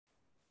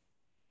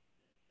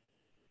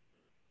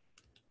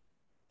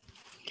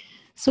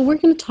So we're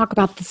going to talk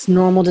about this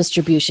normal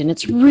distribution.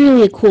 It's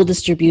really a cool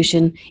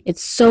distribution.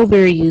 It's so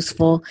very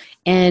useful,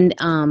 and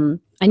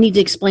I need to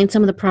explain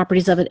some of the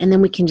properties of it, and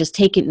then we can just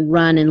take it and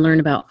run and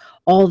learn about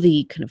all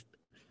the kind of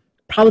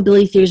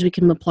probability theories we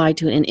can apply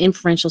to it and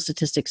inferential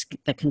statistics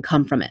that can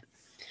come from it.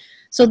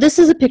 So this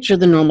is a picture of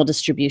the normal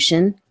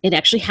distribution. It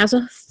actually has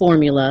a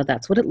formula.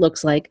 That's what it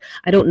looks like.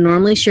 I don't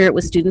normally share it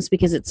with students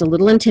because it's a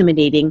little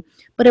intimidating,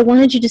 but I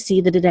wanted you to see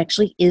that it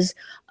actually is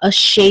a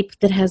shape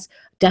that has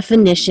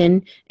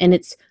definition, and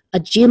it's a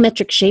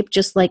geometric shape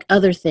just like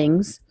other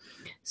things.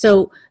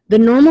 So the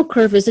normal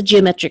curve is a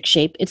geometric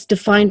shape. It's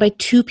defined by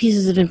two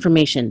pieces of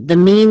information, the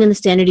mean and the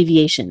standard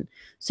deviation.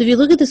 So if you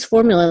look at this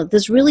formula,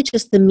 there's really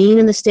just the mean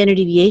and the standard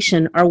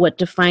deviation are what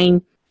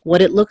define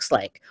what it looks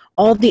like.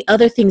 All the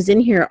other things in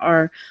here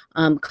are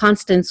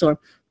constants or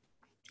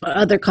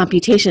other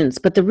computations,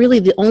 but really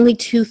the only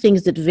two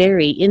things that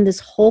vary in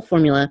this whole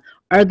formula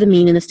are the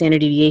mean and the standard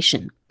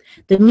deviation.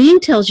 The mean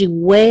tells you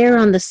where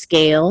on the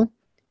scale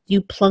you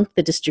plunk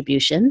the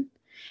distribution,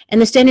 and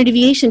the standard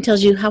deviation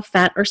tells you how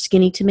fat or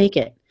skinny to make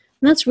it.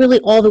 And that's really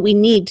all that we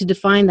need to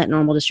define that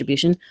normal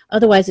distribution.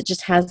 Otherwise, it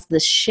just has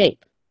this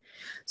shape.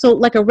 So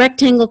like a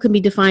rectangle can be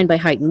defined by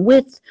height and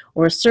width,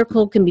 or a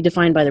circle can be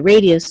defined by the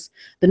radius.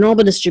 The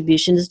normal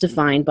distribution is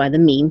defined by the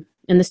mean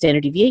and the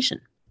standard deviation.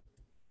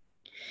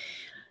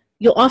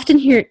 You'll often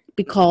hear it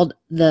be called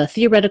the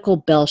theoretical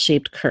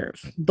bell-shaped curve.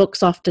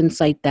 Books often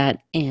cite that,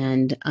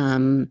 and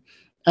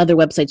other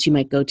websites you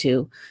might go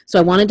to. So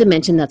I wanted to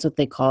mention that's what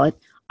they call it.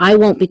 I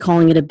won't be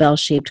calling it a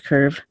bell-shaped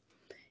curve.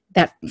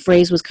 That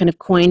phrase was kind of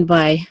coined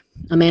by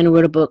a man who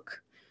wrote a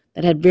book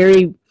that had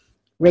very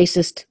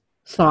racist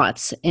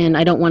thoughts, and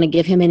I don't want to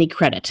give him any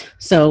credit.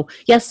 So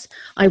yes,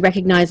 I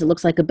recognize it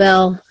looks like a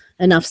bell.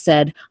 Enough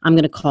said. I'm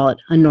going to call it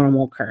a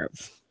normal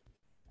curve.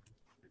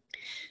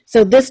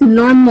 So this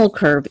normal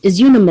curve is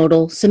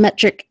unimodal,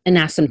 symmetric, and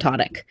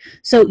asymptotic.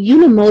 So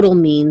unimodal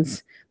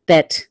means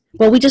that,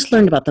 well, we just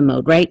learned about the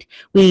mode, right?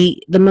 The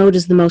mode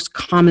is the most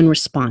common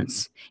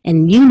response,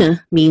 and uni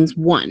means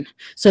one.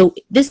 So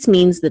this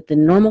means that the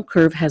normal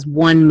curve has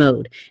one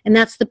mode, and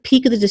that's the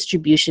peak of the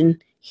distribution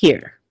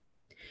here.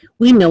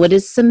 We know it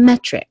is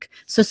symmetric.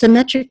 So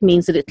symmetric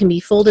means that it can be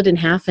folded in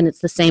half and it's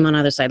the same on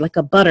either side, like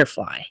a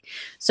butterfly.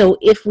 So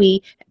if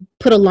we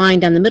put a line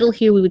down the middle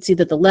here, we would see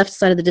that the left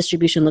side of the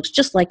distribution looks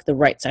just like the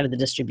right side of the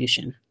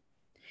distribution.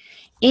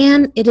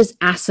 And it is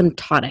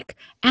asymptotic.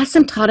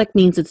 Asymptotic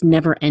means it's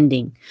never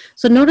ending.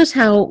 So notice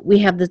how we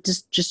have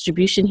this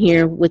distribution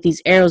here with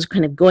these arrows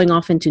kind of going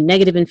off into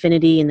negative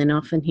infinity and then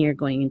off in here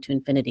going into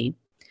infinity.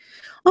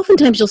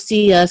 Oftentimes you'll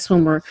see us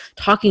when we're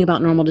talking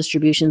about normal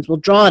distributions, we'll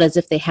draw it as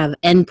if they have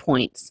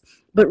endpoints.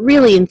 But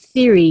really, in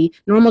theory,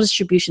 normal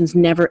distributions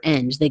never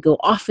end. They go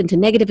off into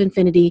negative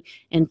infinity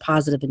and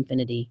positive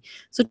infinity.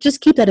 So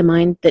just keep that in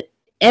mind, that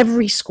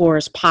every score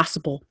is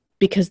possible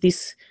because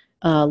these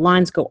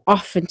lines go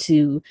off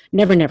into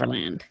Never Never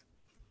Land.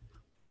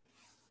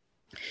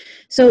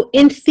 So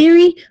in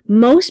theory,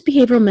 most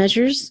behavioral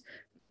measures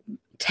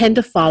tend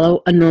to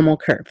follow a normal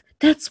curve.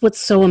 That's what's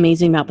so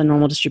amazing about the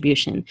normal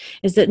distribution,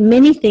 is that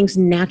many things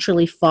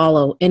naturally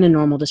follow in a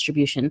normal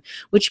distribution,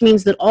 which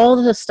means that all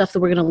of the stuff that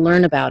we're going to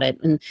learn about it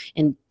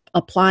and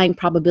applying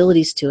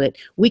probabilities to it,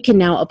 we can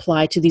now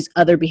apply to these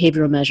other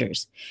behavioral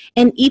measures.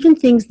 And even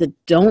things that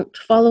don't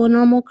follow a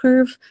normal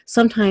curve,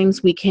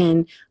 sometimes we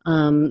can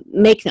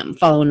make them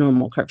follow a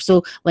normal curve.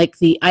 So like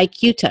the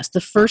IQ test,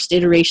 the first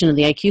iteration of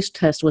the IQ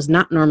test was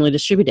not normally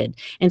distributed.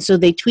 And so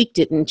they tweaked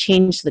it and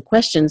changed the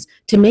questions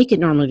to make it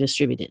normally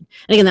distributed.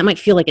 And again, that might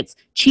feel like it's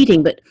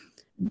cheating, but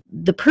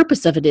the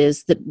purpose of it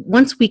is that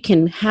once we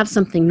can have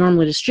something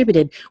normally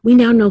distributed, we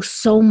now know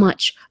so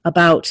much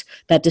about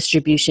that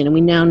distribution, and we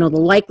now know the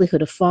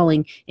likelihood of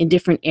falling in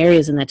different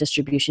areas in that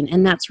distribution.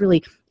 And that's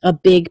really a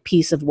big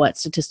piece of what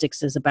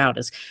statistics is about,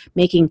 is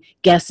making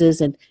guesses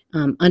and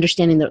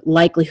understanding the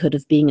likelihood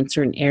of being in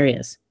certain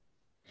areas.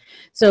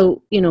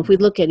 So, if we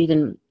look at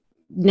even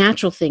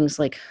natural things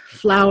like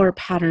flower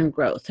pattern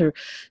growth, or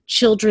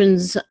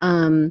children's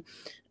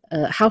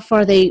how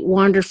far they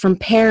wander from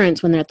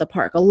parents when they're at the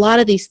park. A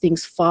lot of these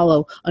things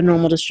follow a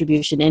normal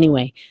distribution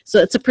anyway. So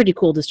it's a pretty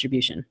cool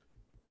distribution.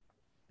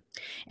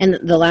 And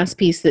the last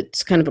piece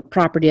that's kind of a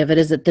property of it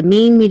is that the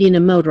mean, median,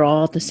 and mode are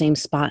all at the same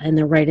spot, and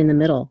they're right in the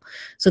middle.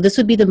 So this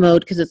would be the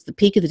mode because it's the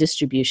peak of the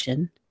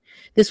distribution.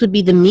 This would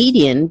be the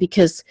median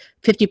because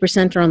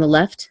 50% are on the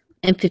left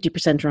and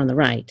 50% are on the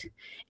right.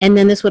 And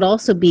then this would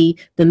also be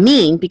the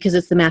mean because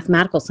it's the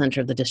mathematical center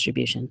of the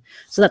distribution.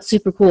 So that's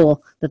super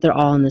cool that they're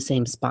all in the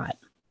same spot.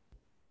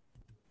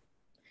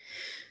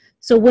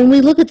 So when we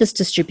look at this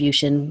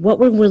distribution, what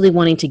we're really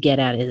wanting to get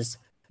at is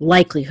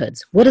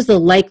likelihoods. What is the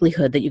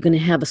likelihood that you're going to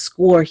have a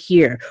score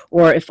here?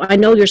 Or if I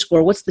know your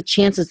score, what's the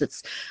chances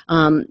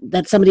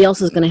that somebody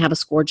else is going to have a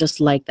score just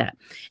like that?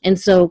 And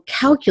so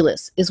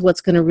calculus is what's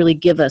going to really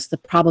give us the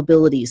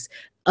probabilities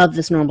of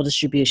this normal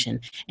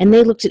distribution. And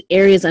they looked at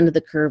areas under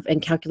the curve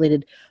and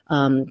calculated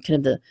kind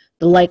of the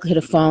likelihood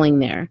of falling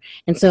there.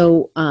 And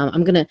so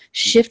I'm going to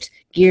shift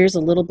gears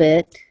a little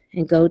bit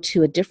and go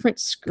to a different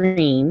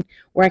screen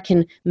where I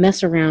can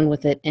mess around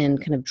with it and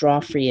kind of draw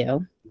for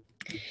you.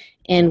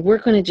 And we're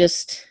going to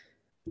just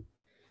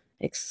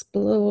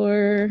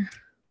explore,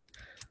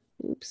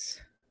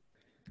 oops,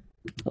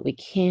 what we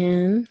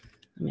can.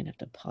 I might have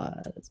to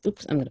pause.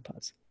 Oops, I'm going to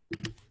pause.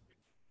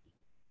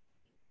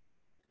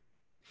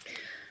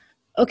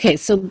 Okay,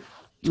 so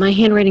my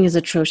handwriting is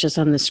atrocious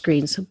on the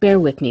screen, so bear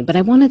with me. But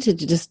I wanted to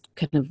just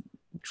kind of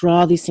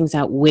draw these things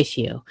out with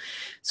you.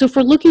 So if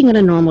we're looking at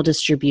a normal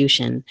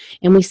distribution,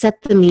 and we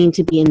set the mean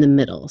to be in the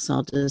middle, so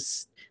I'll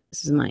just,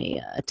 this is my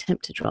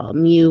attempt to draw a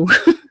mu.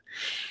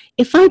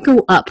 If I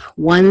go up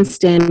 1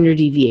 standard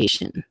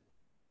deviation,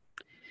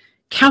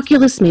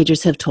 calculus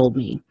majors have told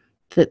me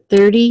that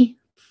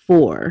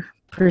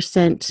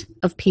 34%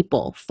 of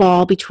people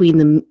fall between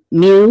the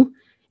mu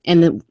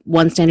and the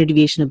 1 standard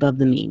deviation above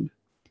the mean.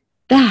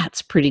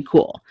 That's pretty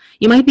cool.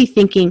 You might be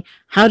thinking,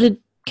 how did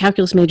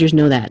calculus majors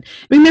know that?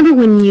 Remember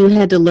when you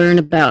had to learn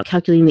about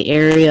calculating the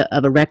area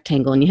of a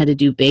rectangle and you had to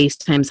do base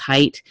times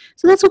height?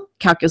 So that's what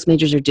calculus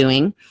majors are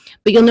doing.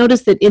 But you'll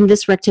notice that in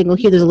this rectangle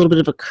here, there's a little bit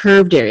of a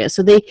curved area.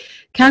 So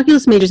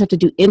calculus majors have to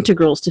do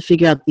integrals to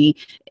figure out the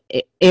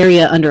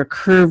area under a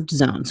curved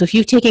zone. So if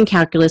you've taken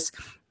calculus,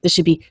 this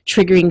should be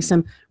triggering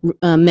some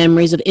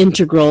memories of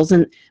integrals.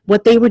 And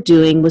what they were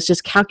doing was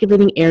just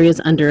calculating areas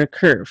under a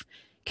curve.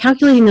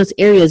 Calculating those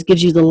areas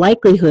gives you the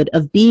likelihood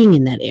of being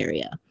in that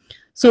area.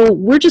 So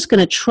we're just going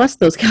to trust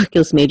those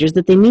calculus majors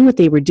that they knew what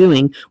they were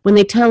doing when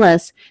they tell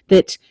us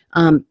that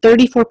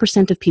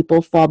 34% of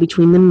people fall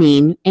between the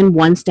mean and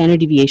 1 standard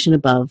deviation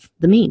above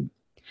the mean.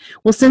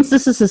 Well, since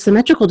this is a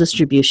symmetrical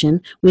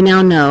distribution, we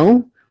now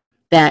know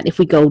that if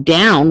we go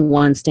down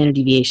 1 standard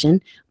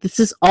deviation, this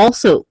is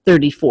also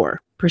 34%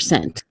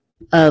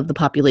 of the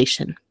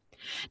population.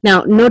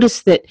 Now,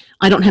 notice that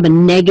I don't have a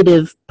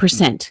negative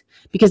percent,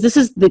 because this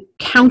is the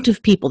count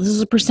of people. This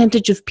is a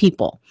percentage of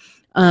people.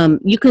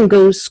 You can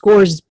go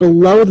scores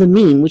below the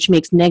mean, which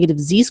makes negative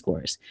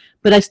z-scores,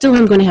 but I still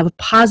am going to have a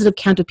positive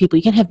count of people.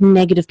 You can't have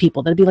negative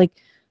people. That'd be like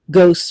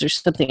ghosts or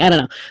something. I don't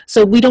know.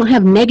 So we don't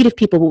have negative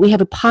people, but we have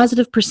a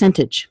positive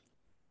percentage.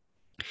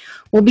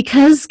 Well,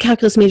 because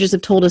calculus majors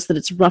have told us that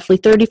it's roughly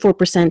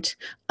 34%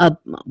 of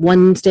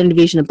 1 standard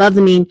deviation above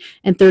the mean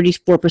and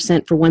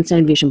 34% for 1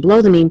 standard deviation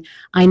below the mean,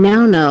 I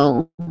now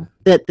know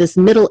that this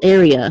middle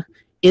area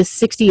is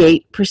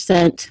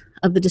 68%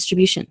 of the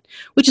distribution,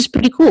 which is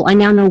pretty cool. I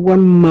now know where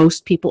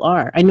most people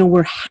are. I know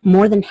where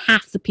more than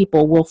half the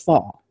people will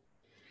fall.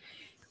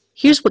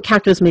 Here's what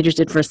calculus majors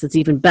did for us that's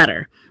even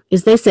better,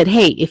 is they said,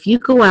 hey, if you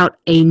go out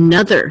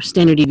another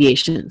standard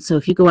deviation, so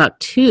if you go out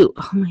 2,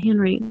 oh, my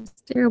handwriting is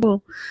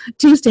terrible,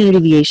 2 standard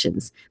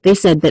deviations, they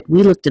said that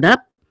we looked it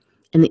up,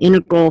 and the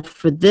integral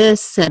for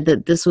this said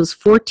that this was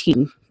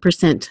 14%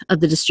 of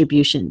the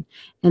distribution,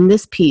 and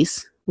this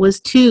piece was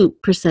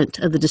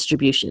 2% of the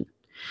distribution.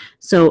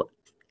 So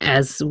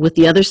as with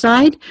the other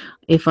side,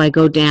 if I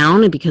go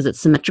down, and because it's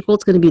symmetrical,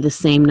 it's going to be the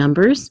same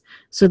numbers.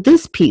 So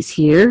this piece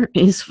here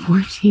is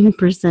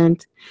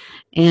 14%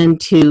 and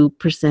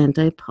 2%.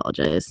 I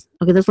apologize.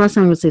 Okay, that's the last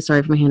time I'm going to say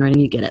sorry for my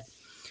handwriting. You get it.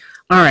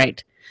 All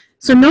right.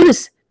 So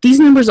notice these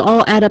numbers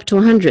all add up to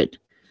 100.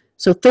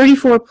 So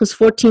 34 plus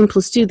 14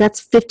 plus 2,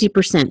 that's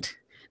 50%.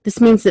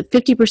 This means that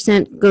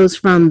 50% goes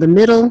from the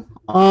middle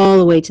all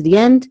the way to the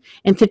end,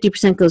 and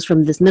 50% goes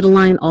from this middle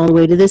line all the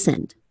way to this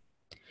end.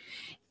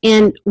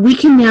 And we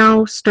can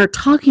now start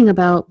talking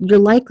about your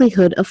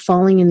likelihood of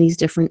falling in these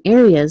different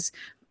areas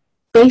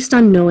based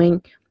on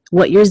knowing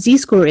what your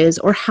z-score is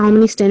or how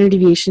many standard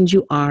deviations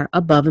you are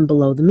above and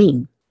below the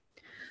mean.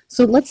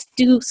 So let's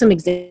do some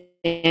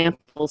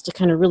examples to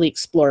kind of really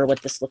explore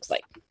what this looks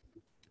like.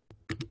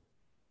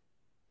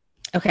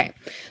 Okay,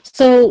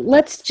 so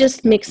let's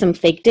just make some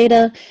fake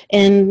data,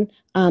 and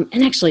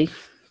actually,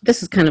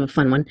 this is kind of a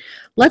fun one.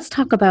 Let's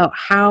talk about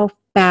how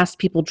fast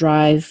people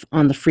drive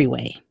on the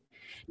freeway.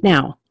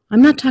 Now,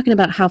 I'm not talking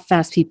about how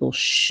fast people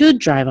should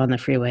drive on the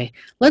freeway.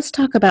 Let's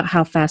talk about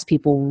how fast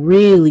people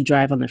really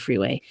drive on the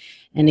freeway.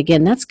 And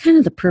again, that's kind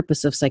of the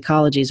purpose of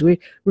psychology, is we're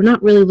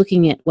not really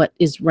looking at what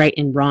is right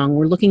and wrong.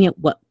 We're looking at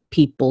what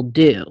people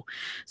do.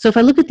 So if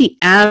I look at the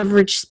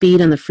average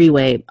speed on the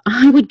freeway,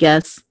 I would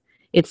guess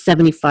it's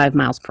 75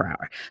 miles per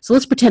hour. So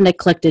let's pretend I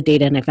collected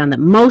data and I found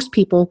that most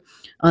people,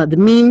 the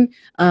mean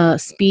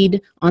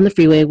speed on the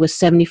freeway was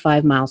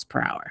 75 miles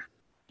per hour.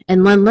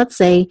 And then let's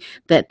say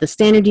that the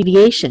standard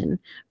deviation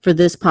for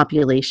this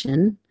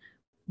population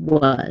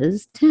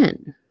was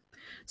 10.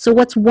 So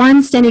what's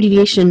 1 standard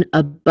deviation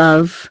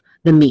above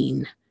the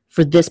mean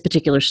for this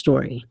particular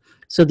story?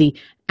 So the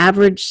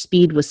average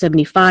speed was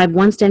 75.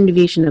 1 standard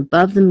deviation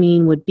above the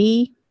mean would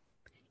be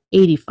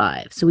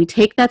 85. So we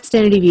take that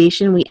standard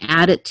deviation, we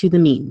add it to the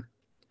mean.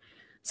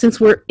 Since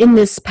we're in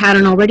this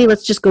pattern already,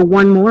 let's just go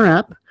one more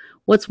up.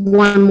 What's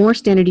 1 more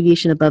standard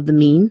deviation above the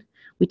mean?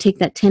 We take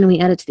that 10 and we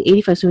add it to the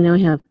 85, so now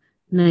we have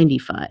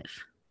 95.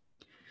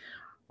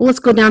 Well, let's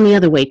go down the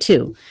other way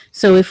too.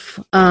 So if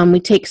we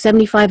take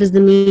 75 as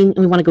the mean and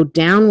we want to go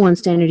down 1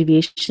 standard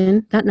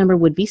deviation, that number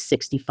would be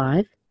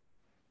 65.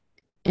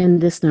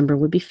 and this number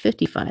would be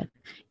 55.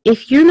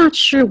 If you're not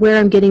sure where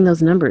I'm getting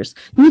those numbers,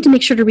 you need to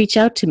make sure to reach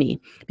out to me,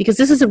 because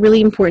this is a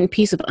really important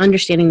piece of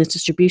understanding this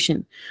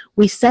distribution.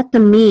 We set the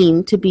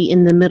mean to be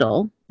in the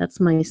middle. That's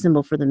my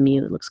symbol for the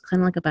mu. It looks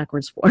kind of like a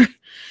backwards 4.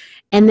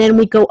 And then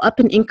we go up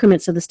in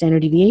increments of the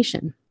standard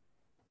deviation.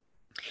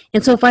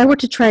 And so if I were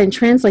to try and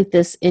translate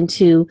this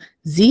into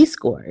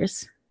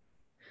z-scores,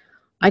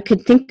 I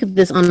could think of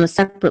this on a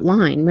separate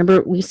line.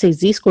 Remember, we say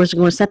z-scores are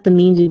going to set the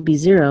mean to be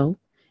 0,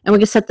 and we're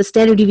going to set the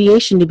standard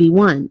deviation to be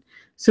 1.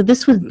 So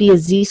this would be a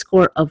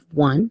z-score of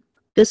 1.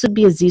 This would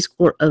be a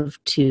z-score of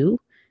 2.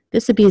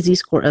 This would be a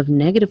z-score of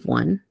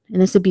 -1.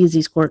 And this would be a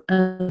z-score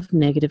of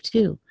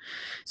 -2.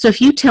 So if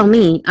you tell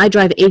me I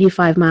drive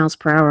 85 miles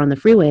per hour on the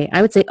freeway,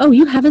 I would say, oh,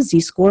 you have a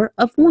z-score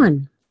of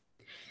 1.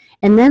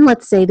 And then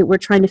let's say that we're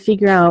trying to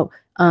figure out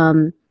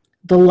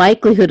the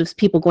likelihood of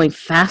people going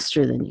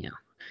faster than you.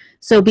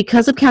 So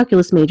because of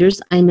calculus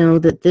majors, I know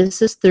that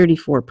this is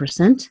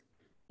 34%,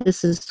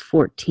 this is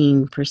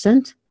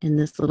 14%, and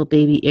this little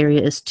baby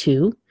area is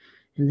 2,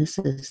 and this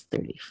is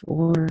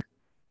 34,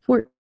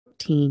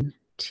 14,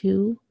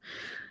 2.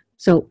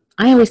 So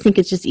I always think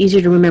it's just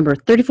easier to remember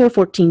 34,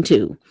 14,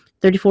 2,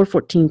 34,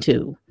 14,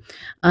 2.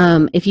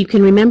 If you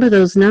can remember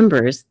those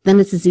numbers, then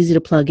it's as easy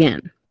to plug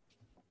in.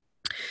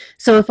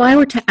 So if I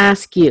were to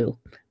ask you,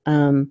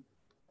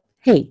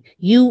 hey,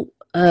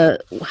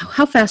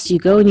 how fast do you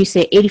go? And you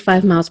say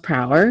 85 miles per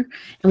hour.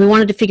 And we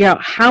wanted to figure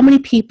out how many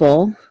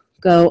people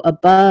go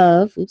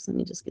above, oops, let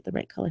me just get the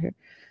right color here.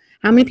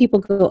 How many people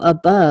go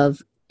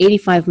above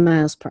 85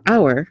 miles per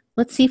hour?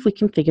 Let's see if we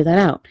can figure that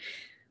out.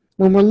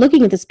 When we're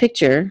looking at this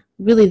picture,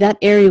 really that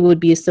area would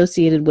be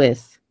associated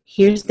with,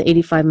 here's the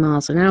 85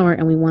 miles an hour,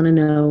 and we want to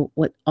know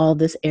what all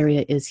this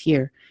area is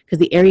here, because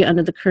the area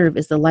under the curve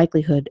is the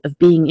likelihood of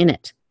being in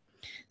it.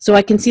 So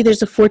I can see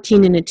there's a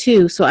 14 and a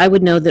 2, so I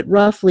would know that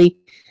roughly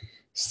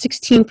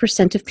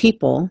 16% of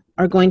people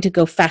are going to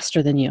go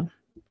faster than you.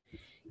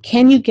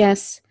 Can you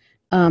guess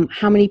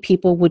how many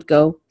people would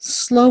go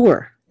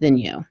slower than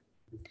you?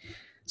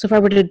 So if I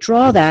were to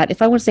draw that,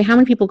 if I want to say how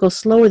many people go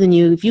slower than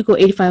you, if you go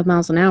 85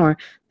 miles an hour,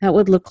 that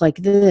would look like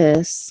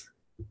this.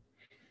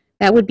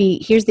 That would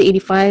be, here's the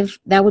 85,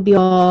 that would be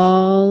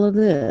all of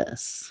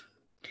this.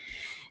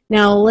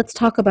 Now let's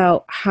talk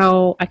about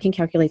how I can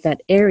calculate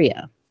that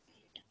area.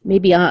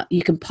 Maybe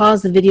you can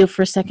pause the video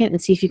for a second and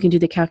see if you can do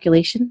the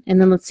calculation, and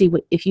then let's see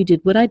if you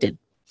did what I did.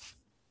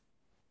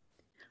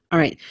 All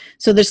right,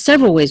 so there's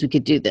several ways we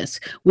could do this.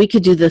 We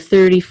could do the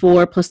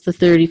 34 plus the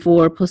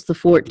 34 plus the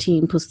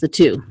 14 plus the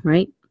 2,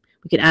 right?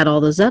 We could add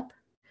all those up.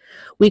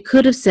 We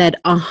could have said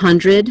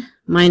 100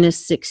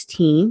 minus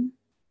 16,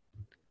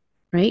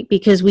 right?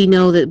 Because we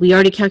know that we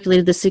already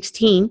calculated the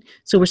 16,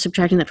 so we're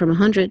subtracting that from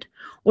 100.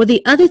 Or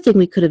the other thing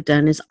we could have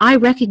done is I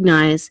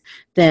recognize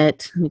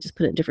that, let me just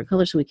put it a different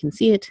color so we can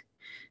see it,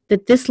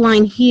 that this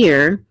line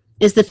here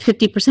is the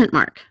 50%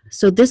 mark.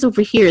 So this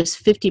over here is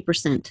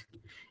 50%.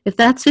 If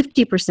that's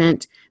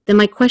 50%, then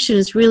my question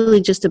is really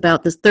just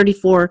about this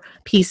 34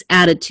 piece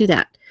added to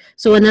that.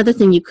 So another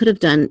thing you could have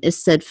done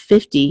is said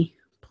 50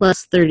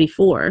 plus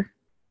 34.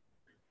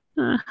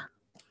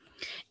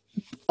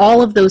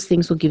 All of those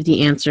things will give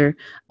the answer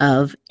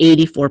of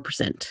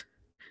 84%.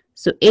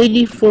 So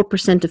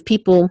 84% of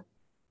people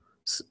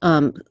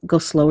go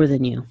slower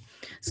than you.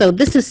 So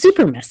this is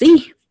super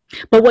messy,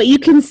 but what you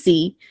can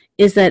see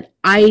is that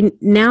I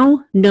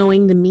now,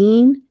 knowing the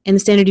mean and the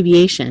standard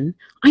deviation,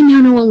 I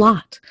now know a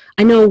lot.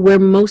 I know where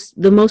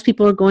the most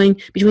people are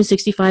going between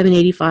 65 and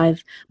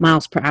 85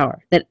 miles per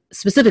hour. That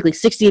specifically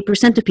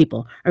 68% of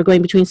people are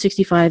going between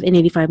 65 and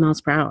 85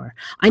 miles per hour.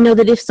 I know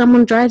that if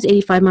someone drives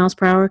 85 miles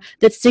per hour,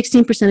 that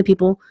 16% of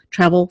people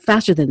travel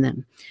faster than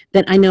them.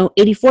 That I know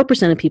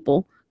 84% of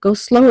people go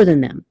slower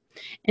than them.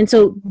 And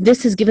so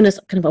this has given us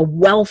kind of a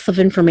wealth of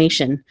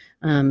information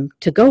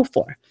to go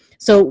for.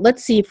 So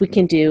let's see if we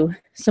can do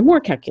some more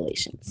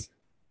calculations.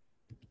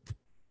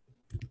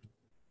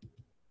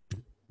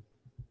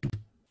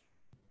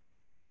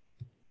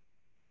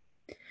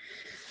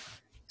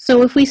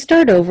 So if we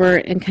start over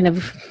and kind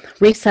of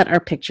reset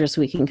our picture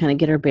so we can kind of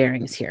get our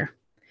bearings here.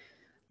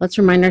 Let's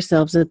remind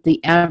ourselves that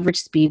the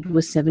average speed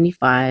was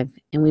 75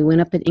 and we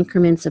went up in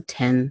increments of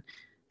 10.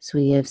 So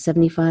we have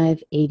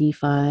 75,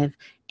 85,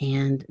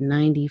 and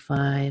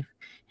 95,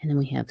 and then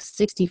we have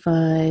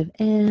 65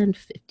 and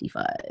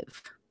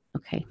 55.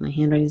 Okay, my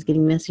handwriting is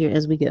getting messier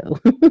as we go.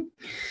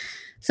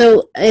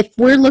 So if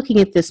we're looking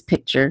at this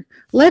picture,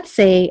 let's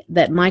say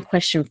that my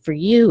question for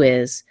you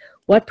is,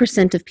 what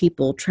percent of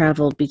people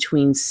traveled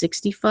between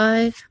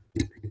 65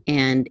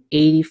 and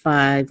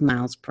 85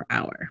 miles per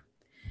hour?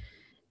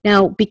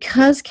 Now,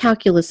 because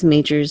calculus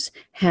majors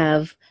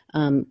have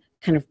kind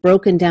of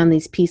broken down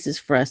these pieces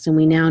for us, and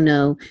we now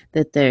know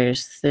that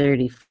there's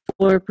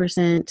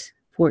 34%,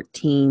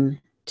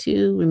 14,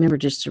 2. Remember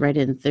just to write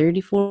in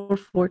 34,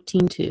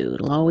 14, 2.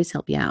 It'll always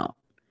help you out.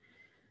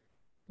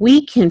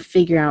 We can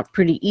figure out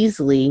pretty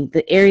easily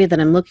the area that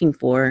I'm looking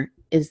for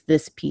is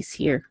this piece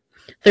here.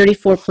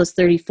 34 plus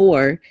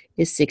 34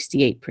 is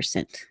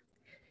 68%.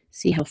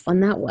 See how fun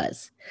that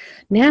was.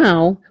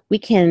 Now we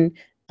can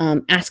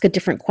ask a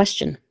different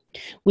question.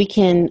 We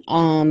can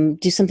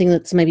do something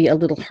that's maybe a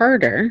little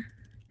harder.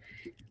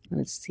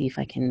 Let's see if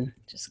I can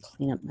just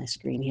clean up my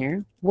screen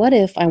here. What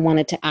if I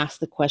wanted to ask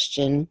the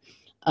question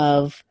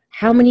of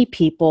how many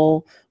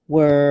people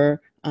were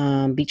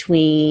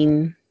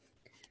between,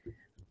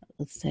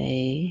 let's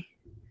say,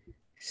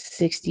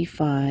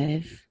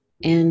 65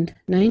 and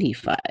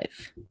 95?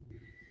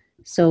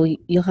 So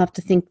you'll have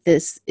to think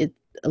this a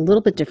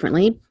little bit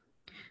differently.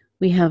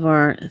 We have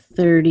our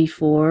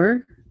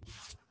 34,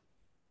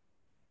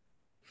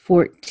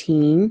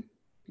 14,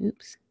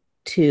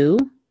 2.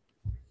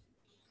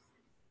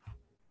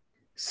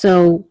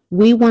 So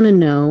we want to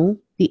know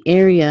the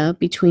area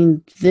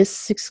between this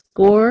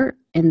score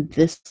and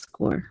this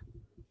score.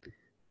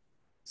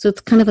 So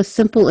it's kind of a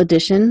simple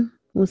addition.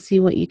 We'll see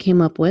what you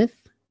came up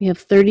with. We have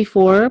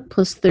 34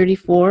 plus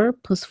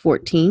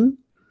 14.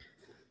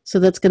 So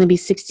that's going to be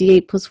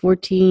 68 plus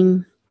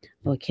 14.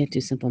 Oh, I can't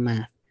do simple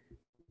math.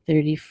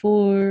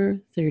 34,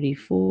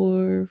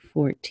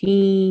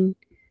 14.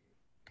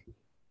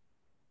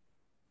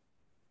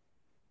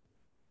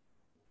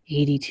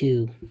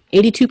 82.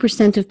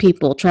 82% of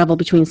people travel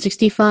between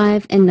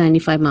 65 and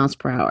 95 miles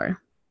per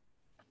hour.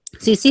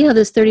 So you see how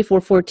this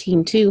 34,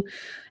 14, 2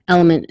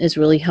 element is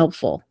really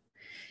helpful.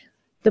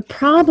 The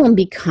problem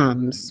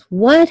becomes,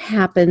 what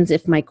happens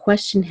if my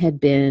question had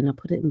been, I'll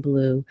put it in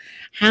blue,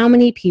 how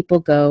many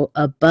people go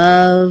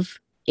above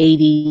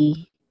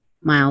 80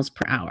 miles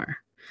per hour?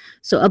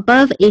 So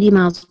above 80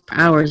 miles per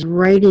hour is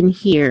right in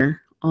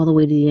here, all the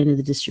way to the end of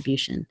the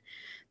distribution.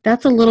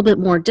 That's a little bit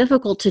more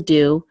difficult to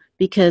do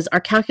because our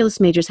calculus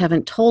majors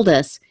haven't told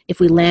us if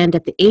we land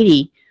at the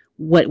 80,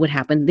 what would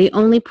happen. They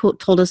only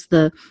told us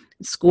the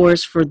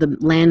scores for the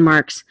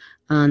landmarks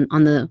on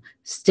the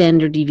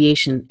standard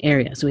deviation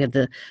area. So we have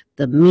the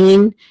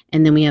mean,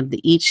 and then we have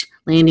each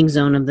landing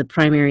zone of the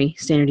primary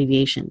standard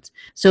deviations.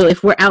 So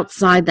if we're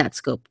outside that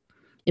scope,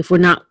 if we're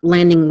not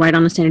landing right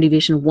on a standard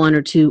deviation of 1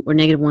 or 2 or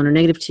 -1 or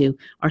 -2,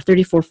 our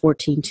 34,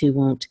 14, 2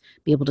 won't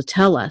be able to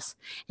tell us.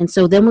 And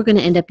so then we're going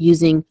to end up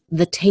using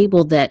the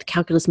table that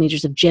calculus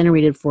majors have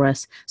generated for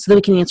us so that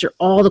we can answer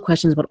all the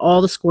questions about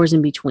all the scores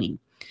in between.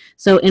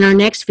 So in our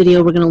next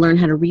video, we're going to learn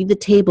how to read the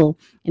table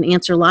and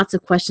answer lots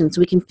of questions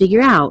so we can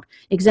figure out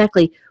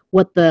exactly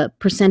what the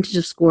percentage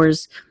of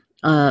scores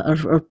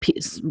or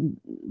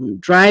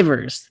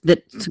drivers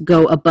that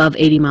go above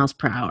 80 miles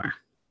per hour.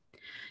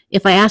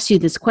 If I ask you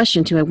this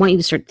question too, I want you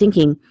to start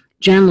thinking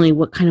generally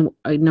what kind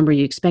of number are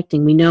you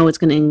expecting. We know it's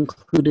going to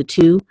include a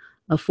 2,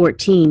 a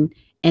 14,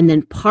 and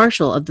then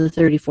partial of the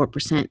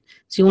 34%.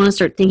 So you want to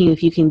start thinking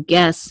if you can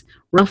guess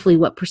roughly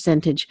what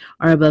percentage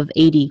are above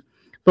 80.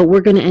 But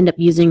we're going to end up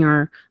using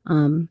our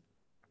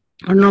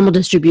normal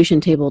distribution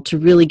table to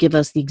really give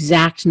us the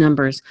exact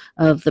numbers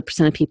of the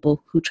percent of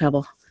people who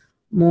travel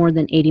more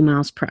than 80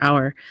 miles per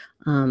hour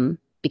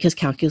because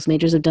calculus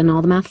majors have done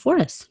all the math for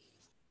us.